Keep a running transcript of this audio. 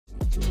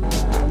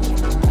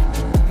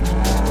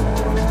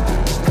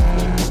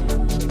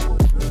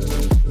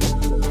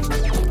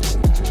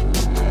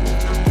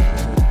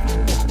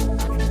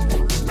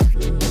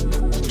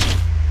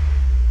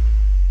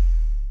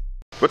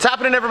What's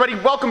happening, everybody?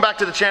 Welcome back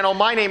to the channel.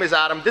 My name is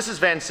Adam. This is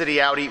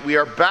Vancity Audi. We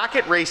are back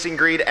at Racing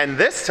Greed, and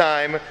this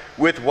time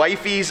with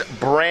Wifey's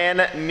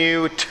brand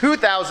new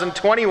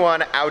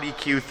 2021 Audi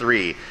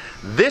Q3.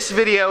 This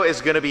video is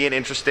going to be an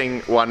interesting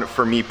one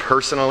for me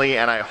personally,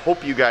 and I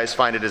hope you guys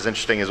find it as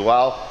interesting as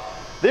well.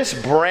 This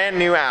brand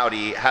new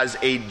Audi has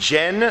a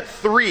Gen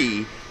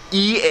 3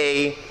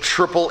 EA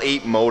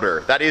 888 motor.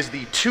 That is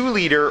the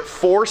 2-liter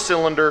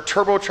 4-cylinder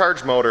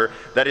turbocharged motor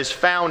that is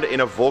found in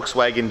a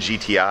Volkswagen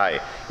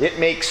GTI. It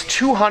makes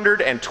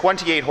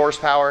 228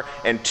 horsepower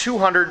and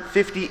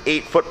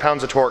 258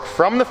 foot-pounds of torque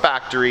from the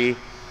factory.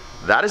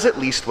 That is at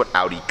least what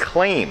Audi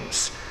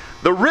claims.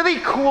 The really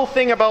cool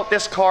thing about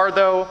this car,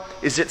 though,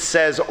 is it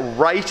says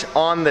right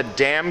on the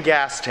damn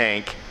gas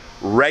tank,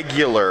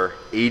 regular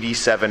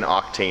 87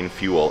 octane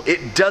fuel.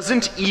 It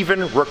doesn't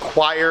even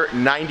require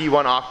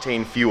 91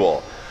 octane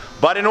fuel.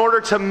 But in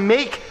order to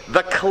make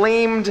the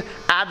claimed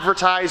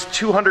advertised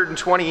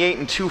 228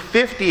 and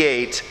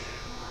 258,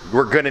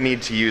 we're gonna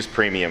need to use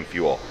premium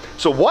fuel.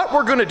 So what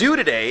we're gonna do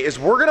today is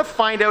we're gonna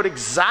find out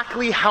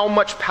exactly how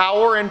much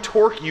power and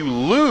torque you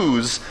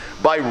lose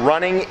by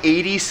running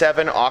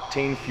 87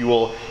 octane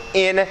fuel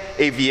in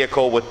a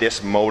vehicle with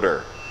this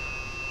motor.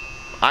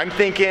 I'm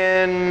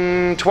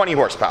thinking 20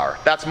 horsepower.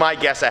 That's my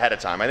guess ahead of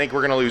time. I think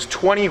we're gonna lose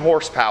 20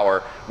 horsepower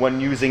when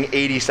using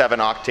 87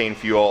 octane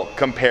fuel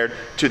compared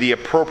to the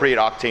appropriate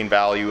octane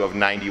value of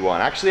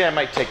 91. Actually, I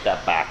might take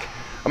that back.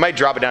 I might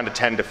drop it down to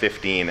 10 to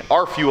 15.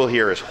 Our fuel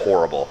here is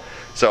horrible.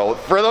 So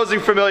for those of you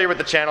familiar with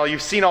the channel,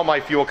 you've seen all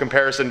my fuel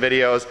comparison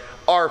videos.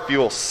 Our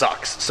fuel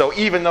sucks. So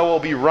even though we'll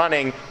be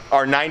running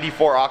our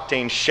 94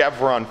 octane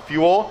Chevron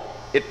fuel,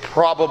 it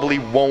probably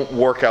won't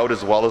work out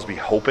as well as we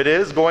hope it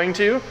is going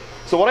to.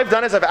 So what I've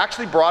done is I've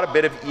actually brought a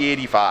bit of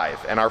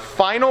E85, and our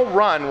final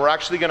run, we're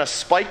actually gonna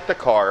spike the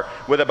car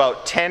with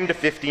about 10 to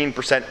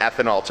 15%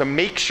 ethanol to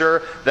make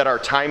sure that our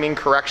timing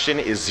correction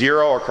is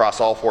 0 across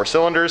all 4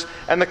 cylinders,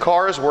 and the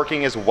car is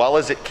working as well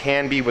as it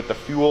can be with the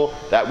fuel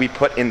that we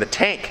put in the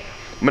tank.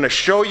 I'm gonna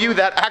show you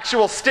that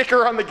actual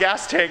sticker on the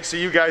gas tank so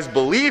you guys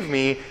believe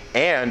me,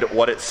 and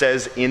what it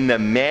says in the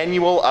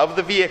manual of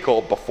the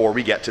vehicle before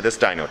we get to this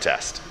dyno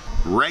test.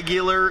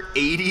 Regular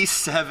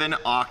 87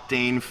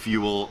 octane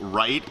fuel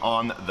right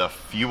on the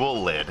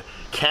fuel lid.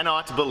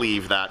 Cannot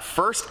believe that.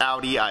 First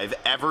Audi I've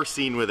ever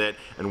seen with it,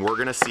 and we're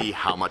gonna see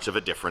how much of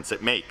a difference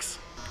it makes.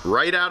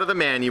 Right out of the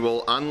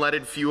manual,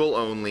 unleaded fuel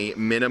only,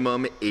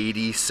 minimum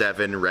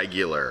 87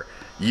 regular.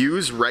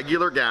 Use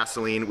regular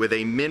gasoline with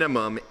a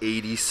minimum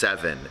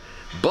 87.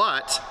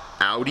 But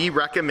Audi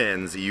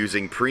recommends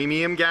using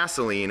premium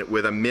gasoline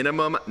with a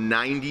minimum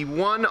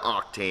 91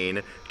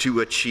 octane to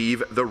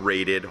achieve the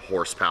rated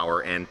horsepower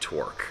and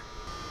torque.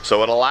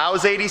 So it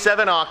allows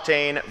 87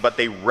 octane, but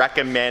they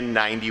recommend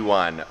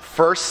 91.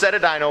 First set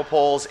of dyno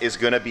polls is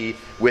gonna be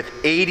with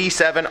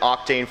 87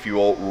 octane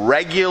fuel,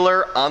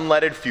 regular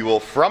unleaded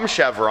fuel from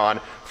Chevron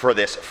for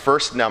this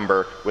first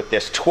number with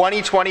this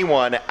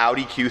 2021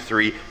 Audi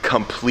Q3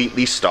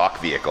 completely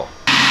stock vehicle.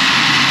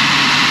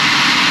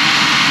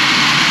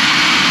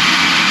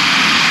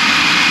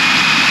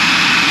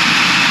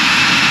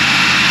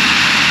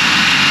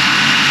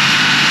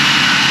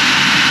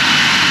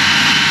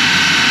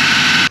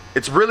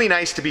 It's really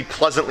nice to be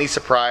pleasantly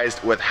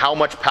surprised with how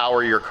much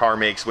power your car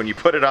makes when you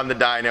put it on the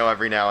dyno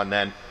every now and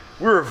then.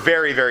 We were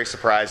very, very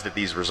surprised at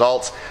these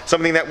results.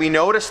 Something that we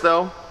noticed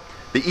though,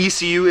 the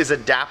ECU is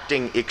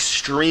adapting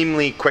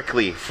extremely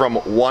quickly from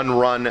one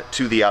run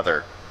to the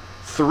other.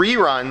 3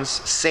 runs,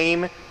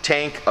 same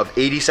tank of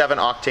 87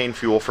 octane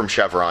fuel from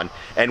Chevron,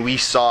 and we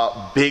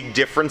saw big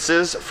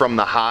differences from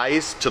the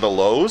highs to the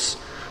lows.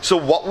 So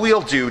what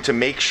we'll do to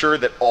make sure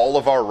that all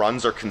of our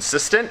runs are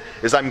consistent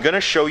is I'm gonna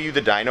show you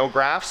the dyno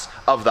graphs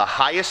of the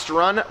highest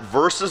run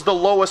versus the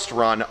lowest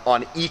run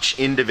on each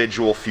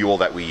individual fuel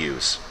that we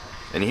use.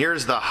 And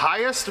here's the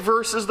highest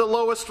versus the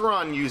lowest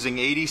run using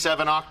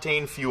 87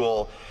 octane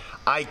fuel.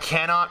 I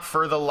cannot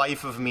for the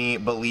life of me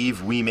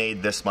believe we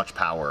made this much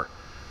power.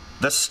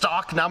 The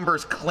stock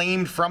numbers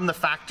claimed from the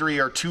factory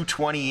are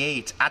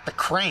 228 at the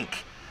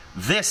crank.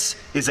 This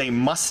is a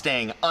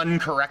Mustang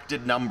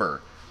uncorrected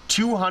number.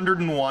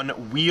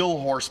 201 wheel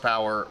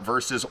horsepower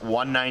versus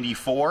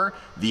 194,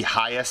 the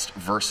highest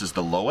versus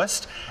the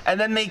lowest. And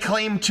then they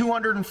claim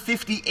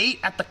 258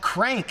 at the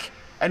crank,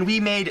 and we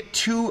made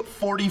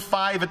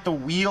 245 at the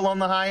wheel on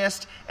the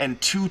highest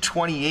and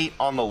 228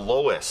 on the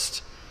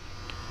lowest.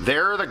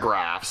 There are the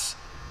graphs.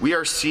 We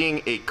are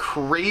seeing a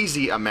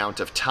crazy amount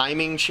of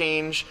timing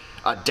change,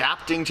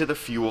 adapting to the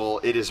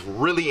fuel. It is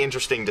really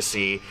interesting to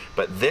see,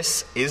 but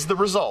this is the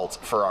result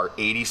for our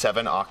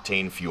 87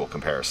 octane fuel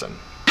comparison.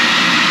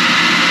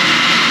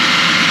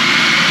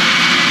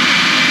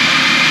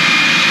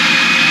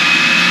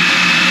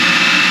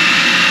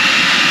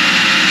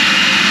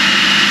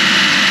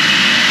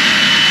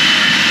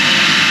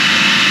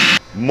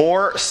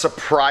 More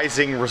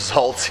surprising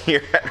results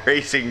here at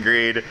Racing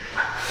Greed.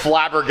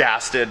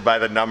 Flabbergasted by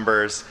the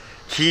numbers.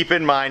 Keep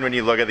in mind when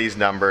you look at these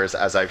numbers,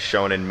 as I've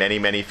shown in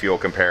many fuel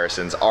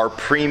comparisons, our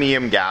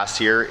premium gas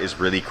here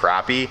is really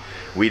crappy.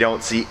 We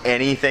don't see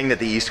anything that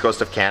the East Coast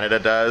of Canada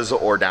does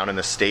or down in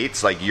the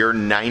States. Like your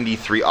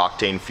 93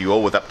 octane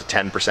fuel with up to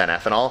 10%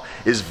 ethanol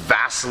is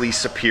vastly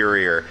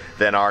superior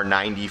than our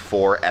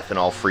 94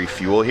 ethanol free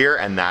fuel here,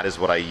 and that is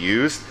what I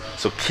used.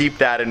 So keep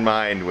that in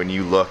mind when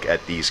you look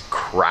at these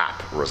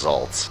crap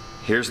results.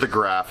 Here's the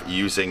graph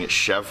using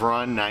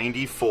Chevron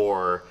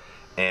 94,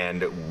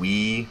 and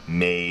we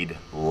made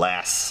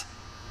less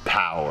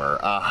power.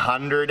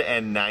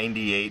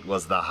 198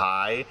 was the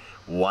high,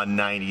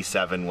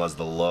 197 was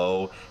the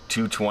low,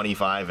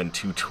 225 and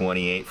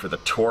 228 for the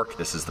torque.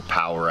 This is the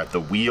power at the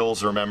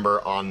wheels,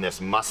 remember, on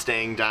this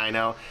Mustang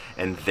dyno.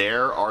 And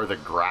there are the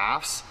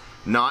graphs.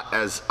 Not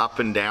as up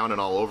and down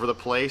and all over the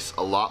place,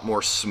 a lot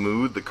more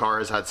smooth. The car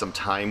has had some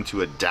time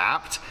to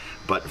adapt,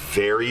 but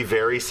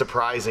very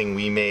surprising.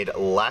 We made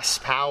less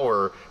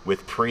power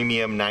with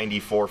premium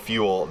 94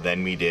 fuel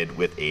than we did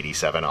with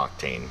 87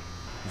 octane.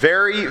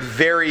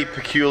 Very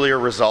peculiar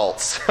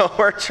results. So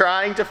we're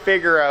trying to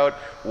figure out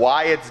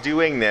why it's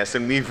doing this,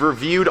 and we've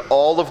reviewed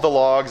all of the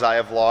logs. I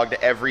have logged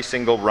every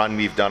single run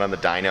we've done on the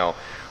dyno.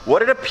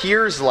 What it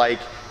appears like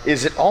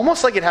is it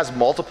almost like it has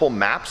multiple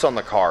maps on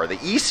the car. The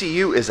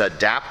ECU is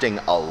adapting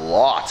a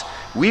lot.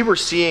 We were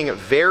seeing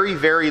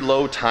very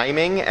low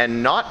timing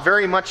and not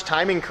very much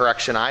timing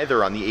correction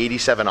either on the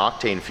 87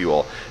 octane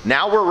fuel.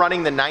 Now we're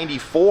running the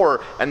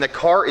 94 and the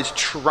car is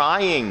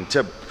trying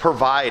to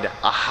provide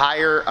a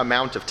higher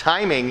amount of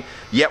timing,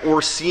 yet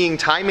we're seeing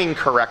timing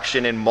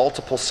correction in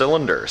multiple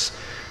cylinders.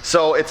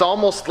 So it's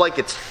almost like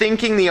it's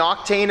thinking the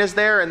octane is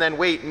there and then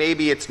wait,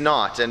 maybe it's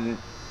not. And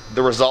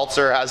the results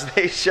are as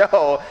they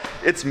show,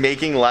 it's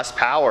making less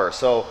power.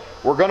 So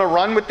we're gonna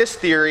run with this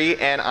theory,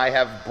 and I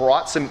have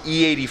brought some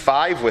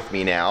E85 with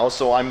me now,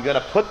 so I'm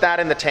gonna put that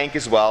in the tank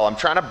as well. I'm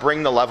trying to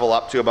bring the level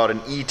up to about an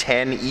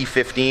E10,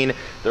 E15.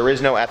 There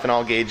is no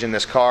ethanol gauge in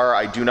this car.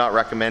 I do not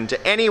recommend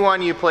to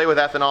anyone you play with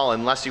ethanol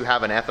unless you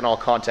have an ethanol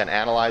content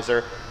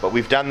analyzer, but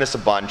we've done this a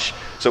bunch.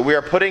 So we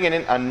are putting in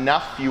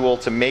enough fuel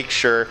to make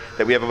sure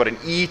that we have about an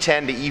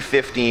E10 to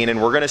E15, and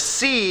we're gonna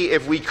see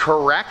if we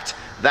correct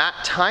that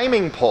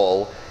timing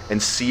pull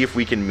and see if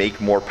we can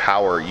make more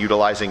power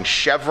utilizing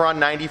Chevron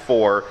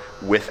 94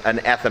 with an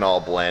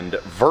ethanol blend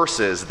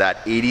versus that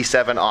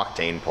 87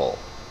 octane pull.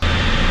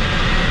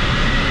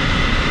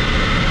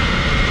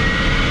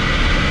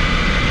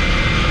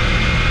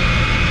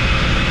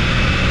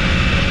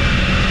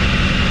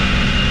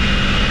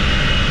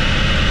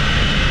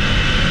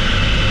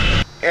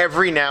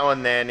 Every now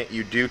and then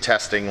you do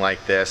testing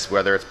like this,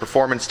 whether it's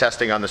performance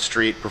testing on the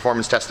street,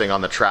 performance testing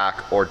on the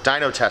track, or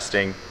dyno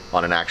testing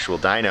on an actual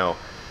dyno,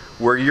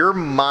 where your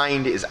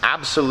mind is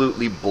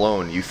absolutely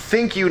blown. You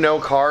think you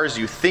know cars,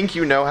 you think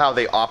you know how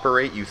they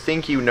operate, you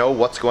think you know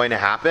what's going to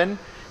happen,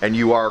 and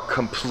you are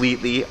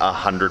completely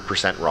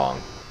 100%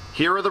 wrong.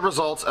 Here are the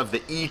results of the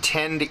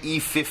E10 to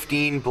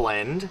E15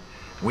 blend.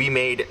 We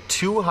made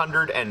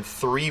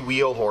 203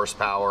 wheel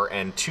horsepower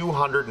and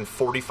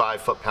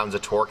 245 foot-pounds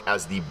of torque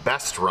as the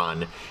best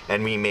run,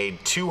 and we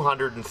made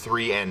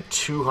 203 and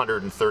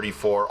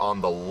 234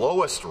 on the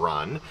lowest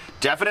run.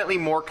 Definitely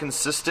more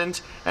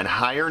consistent and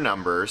higher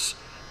numbers.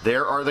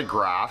 There are the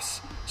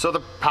graphs. So the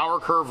power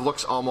curve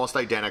looks almost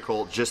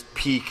identical, just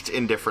peaked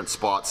in different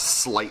spots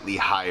slightly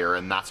higher,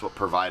 and that's what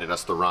provided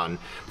us the run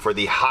for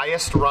the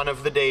highest run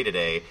of the day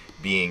today,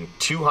 being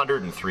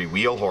 203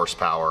 wheel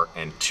horsepower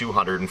and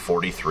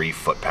 243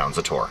 foot-pounds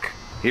of torque.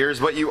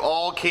 Here's what you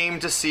all came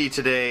to see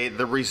today,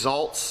 the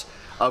results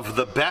of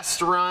the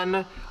best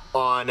run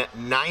on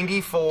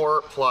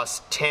 94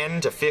 plus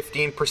 10 to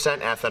 15%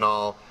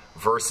 ethanol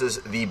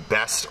versus the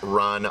best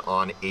run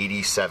on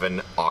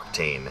 87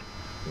 octane.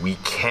 We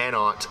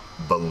cannot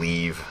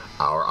believe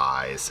our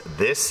eyes.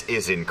 This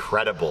is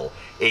incredible.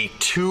 A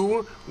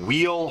 2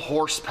 wheel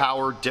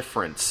horsepower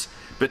difference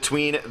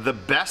between the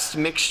best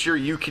mixture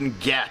you can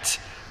get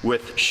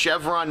with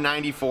Chevron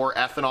 94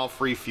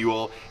 ethanol-free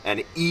fuel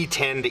and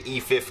E10 to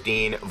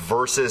E15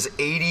 versus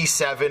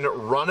 87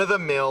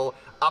 run-of-the-mill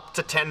up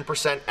to 10%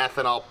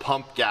 ethanol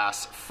pump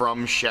gas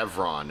from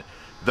Chevron.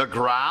 The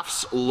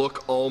graphs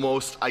look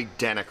almost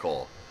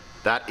identical.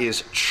 That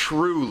is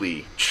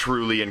truly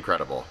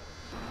incredible.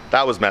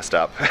 That was messed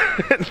up.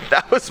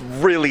 That was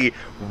really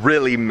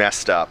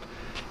messed up.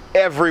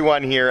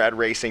 Everyone here at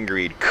Racing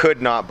Greed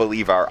could not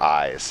believe our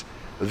eyes.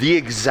 The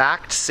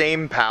exact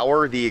same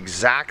power, the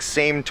exact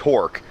same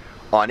torque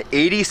on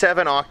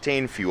 87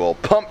 octane fuel,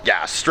 pump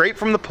gas, straight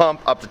from the pump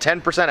up to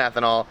 10%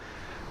 ethanol,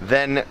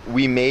 than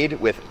we made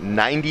with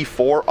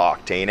 94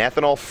 octane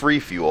ethanol free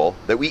fuel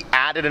that we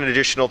added an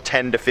additional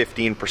 10 to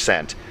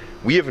 15%.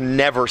 We have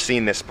never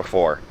seen this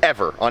before,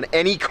 ever, on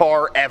any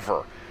car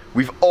ever.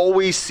 We've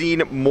always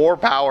seen more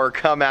power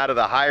come out of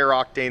the higher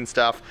octane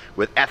stuff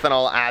with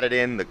ethanol added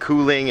in, the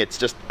cooling. It's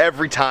just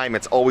every time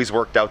it's always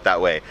worked out that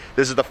way.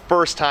 This is the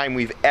first time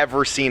we've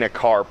ever seen a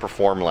car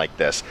perform like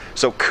this.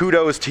 So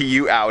kudos to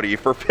you, Audi,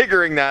 for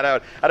figuring that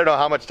out. I don't know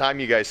how much time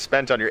you guys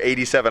spent on your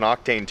 87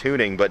 octane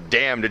tuning, but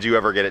damn, did you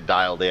ever get it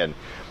dialed in.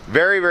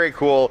 Very, very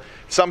cool.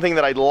 Something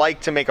that I'd like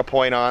to make a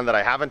point on that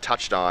I haven't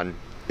touched on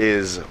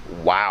is,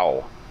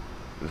 wow,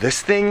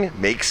 this thing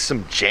makes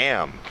some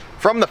jam.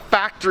 From the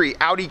factory,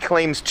 Audi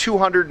claims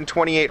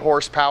 228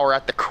 horsepower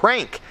at the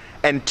crank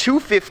and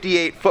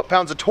 258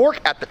 foot-pounds of torque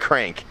at the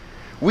crank.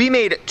 We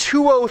made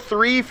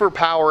 203 for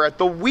power at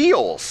the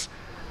wheels.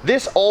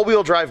 This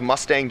all-wheel drive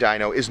Mustang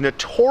dyno is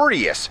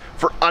notorious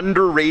for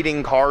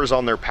underrating cars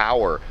on their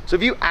power. So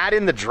if you add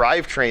in the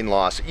drivetrain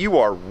loss, you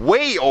are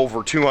way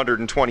over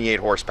 228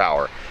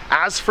 horsepower.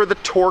 As for the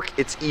torque,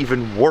 it's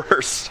even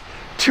worse.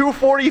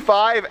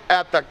 245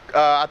 at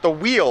the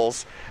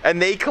wheels,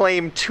 and they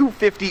claim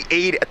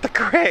 258 at the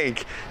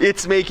crank.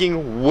 It's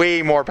making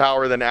way more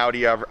power than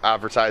Audi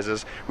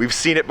advertises. We've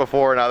seen it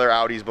before in other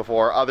Audis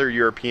before, other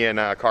European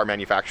car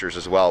manufacturers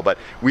as well, but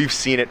we've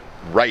seen it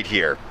right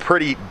here.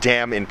 Pretty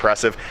damn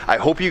impressive. I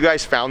hope you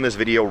guys found this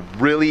video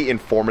really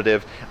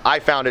informative. I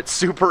found it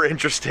super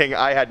interesting.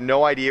 I had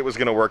no idea it was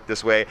gonna work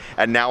this way,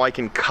 and now I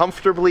can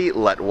comfortably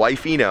let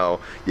Wifey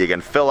know you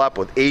can fill up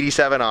with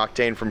 87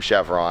 octane from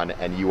Chevron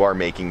and you are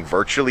making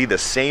virtually the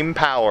same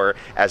power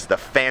as the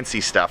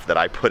fancy stuff that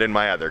I put in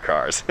my other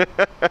cars.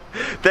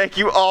 Thank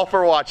you all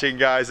for watching,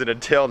 guys, and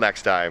until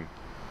next time,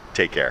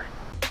 take care.